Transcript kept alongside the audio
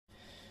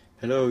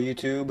Hello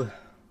YouTube,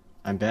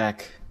 I'm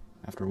back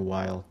after a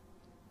while,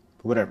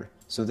 but whatever.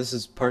 So this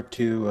is part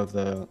 2 of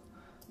the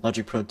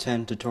Logic Pro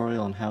 10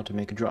 tutorial on how to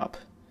make a drop.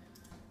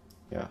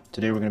 Yeah,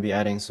 today we're going to be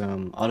adding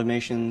some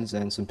automations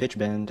and some pitch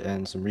bend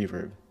and some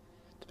reverb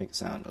to make it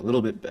sound a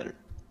little bit better.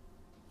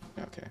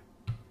 Okay.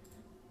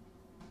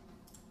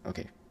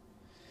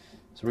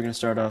 So we're going to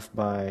start off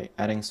by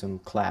adding some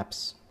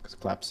claps, because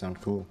claps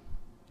sound cool.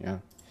 Yeah.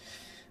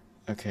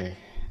 Okay.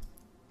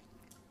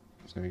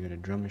 So we go to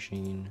drum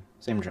machine,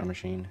 same drum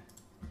machine,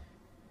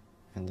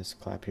 and this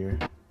clap here.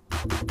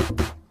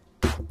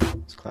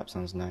 This clap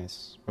sounds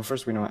nice. But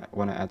first we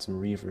want to add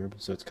some reverb,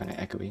 so it's kind of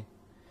echoey.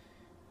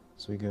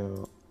 So we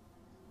go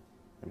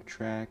to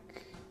track,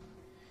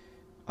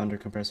 under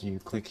compressor you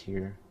click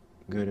here,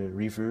 go to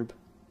reverb,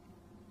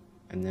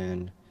 and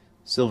then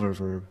silver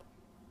verb,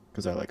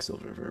 because I like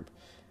silver verb.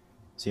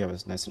 See how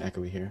it's nice and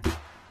echoey here?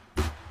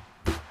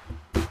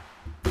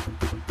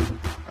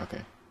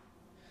 Okay.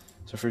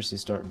 So first you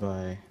start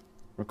by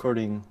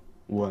recording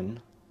one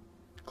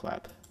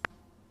clap.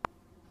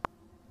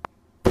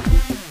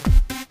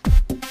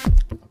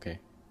 Okay,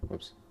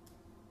 whoops.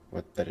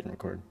 What? That didn't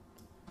record.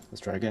 Let's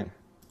try again.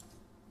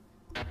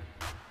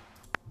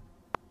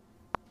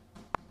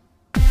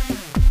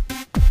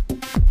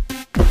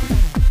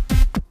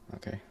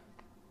 Okay.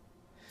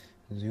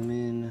 Zoom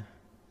in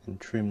and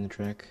trim the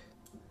track.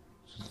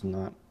 This is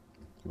not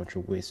a bunch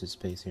of wasted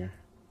space here.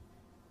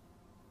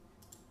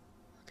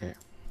 Okay.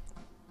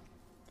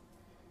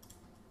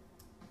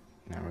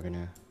 Now we're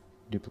gonna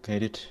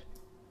duplicate it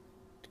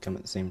to come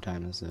at the same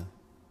time as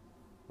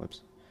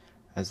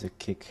the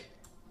kick.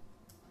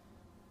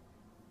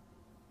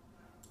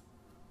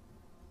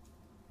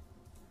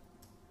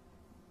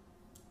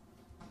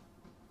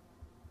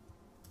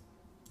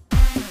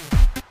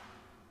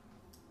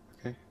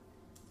 Okay.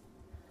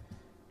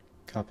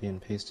 Copy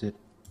and paste it.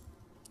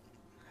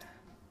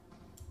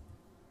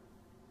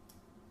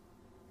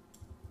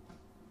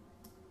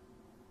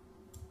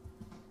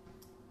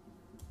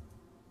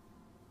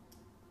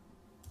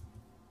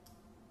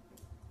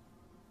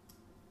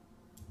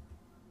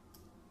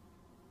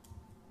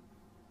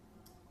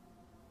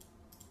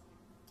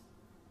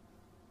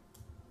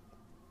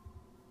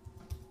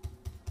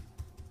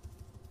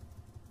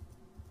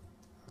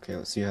 Okay,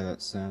 let's see how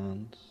that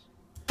sounds.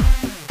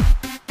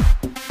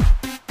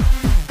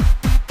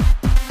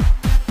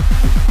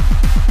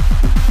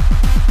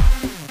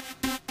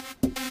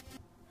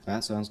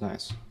 That sounds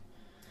nice.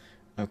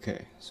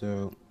 Okay,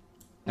 so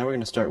now we're going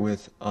to start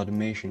with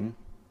automation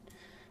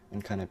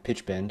and kind of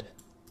pitch bend.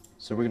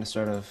 So we're going to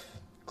start off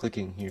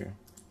clicking here.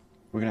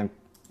 We're going to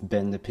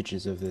bend the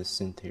pitches of this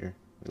synth here.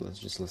 Let's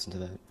just listen to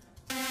that.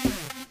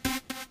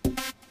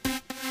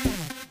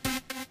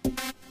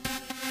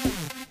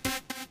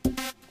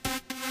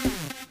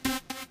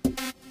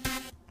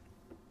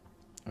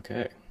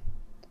 Okay,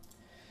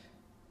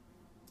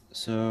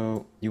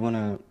 so you want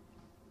to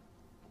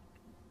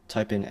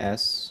type in A.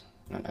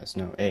 You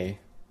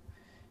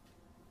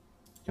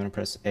want to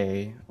press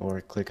A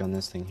or click on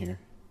this thing here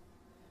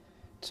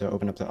to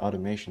open up the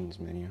automations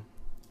menu.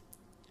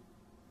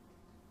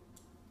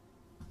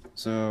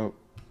 So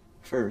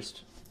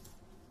first,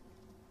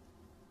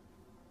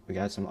 we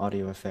got some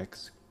audio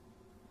effects.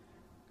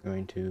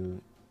 Going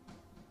to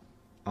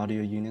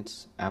audio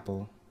units,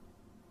 Apple,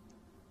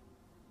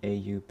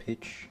 AU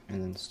pitch,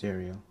 and then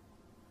stereo.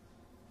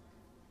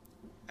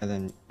 And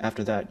then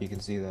after that you can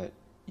see that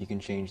you can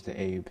change the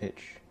AU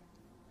pitch,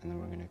 and then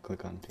we're going to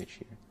click on pitch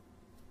here.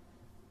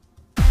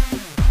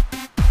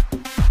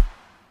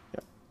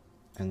 Yep.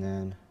 And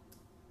then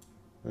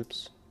and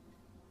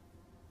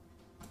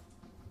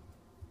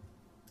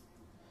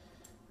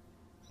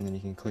then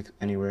you can click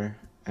anywhere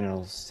and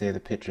it'll say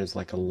the pitch is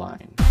like a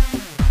line.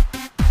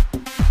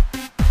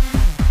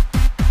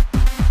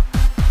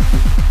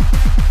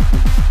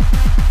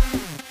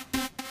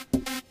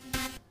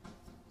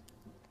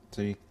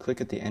 So you click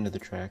at the end of the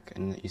track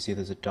and you see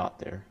there's a dot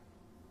there.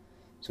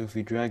 So if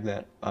we drag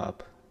that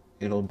up,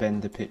 it'll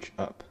bend the pitch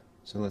up.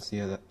 So let's see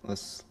how that,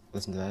 let's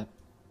listen to that.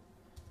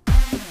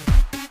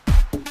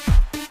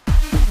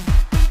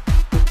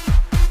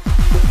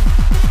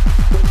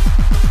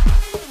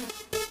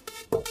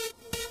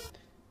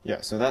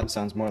 Yeah, so that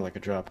sounds more like a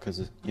drop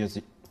because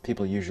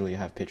people usually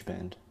have pitch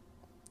bend.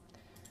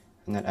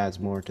 And that adds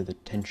more to the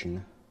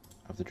tension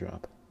of the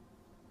drop.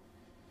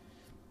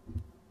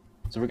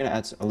 So we're going to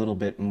add a little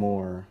bit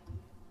more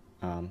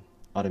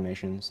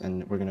automations,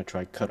 and we're going to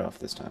try cutoff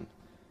this time.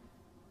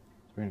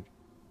 We're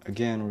going to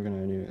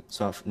do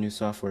new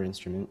software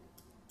instrument,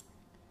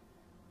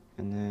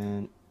 and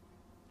then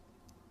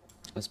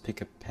let's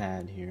pick a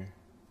pad here,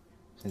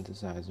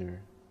 synthesizer,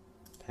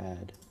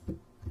 pad.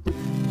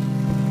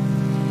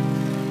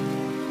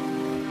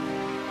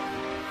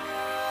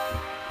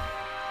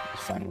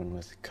 Let's find one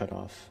with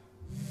cutoff.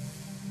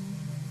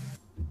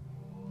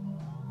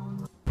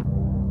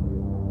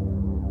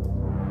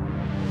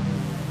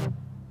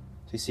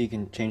 So you see you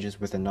can change this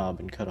with a knob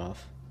and cut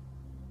off.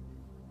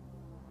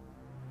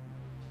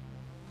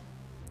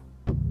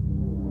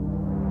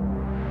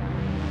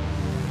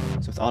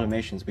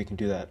 automations, we can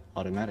do that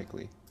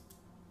automatically.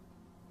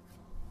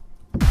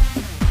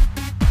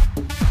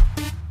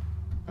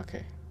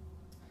 Okay,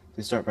 so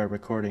you start by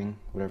recording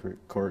whatever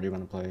chord you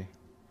want to play.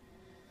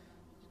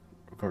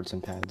 Record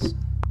some pads.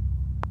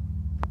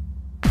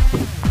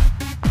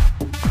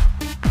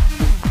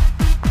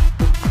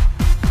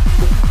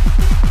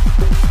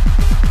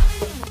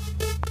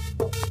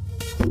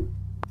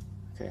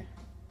 Okay,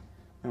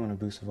 I want to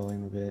boost the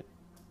volume a bit.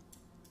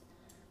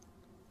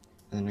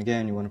 And then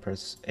again, you want to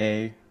press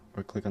A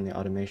or click on the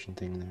automation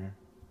thing there.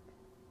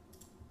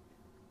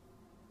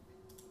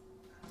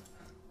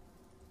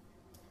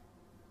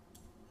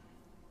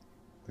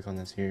 Click on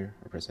this here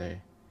or press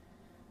A.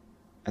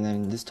 And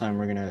then this time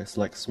we're going to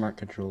select Smart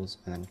Controls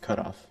and then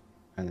Cutoff.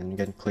 And then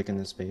again, click in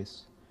the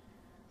space.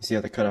 You see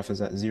how the cutoff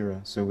is at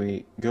 0. So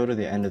we go to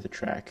the end of the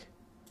track.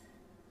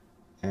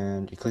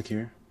 And you click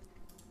here.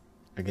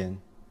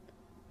 Again.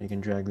 You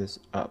can drag this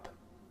up.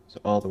 So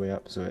all the way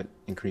up so it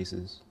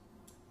increases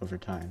over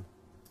time.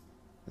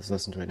 Let's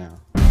listen to it now.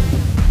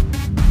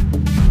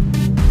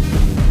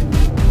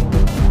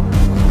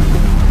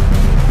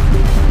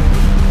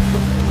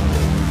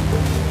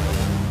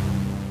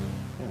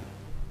 Yeah.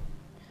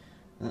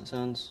 That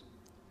sounds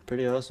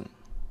pretty awesome,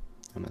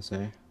 I must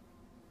say.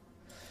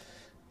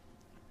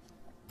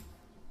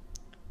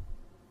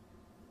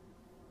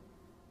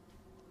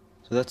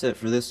 So that's it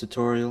for this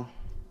tutorial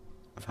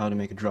of how to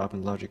make a drop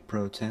in Logic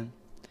Pro 10.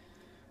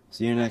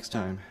 See you next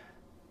time.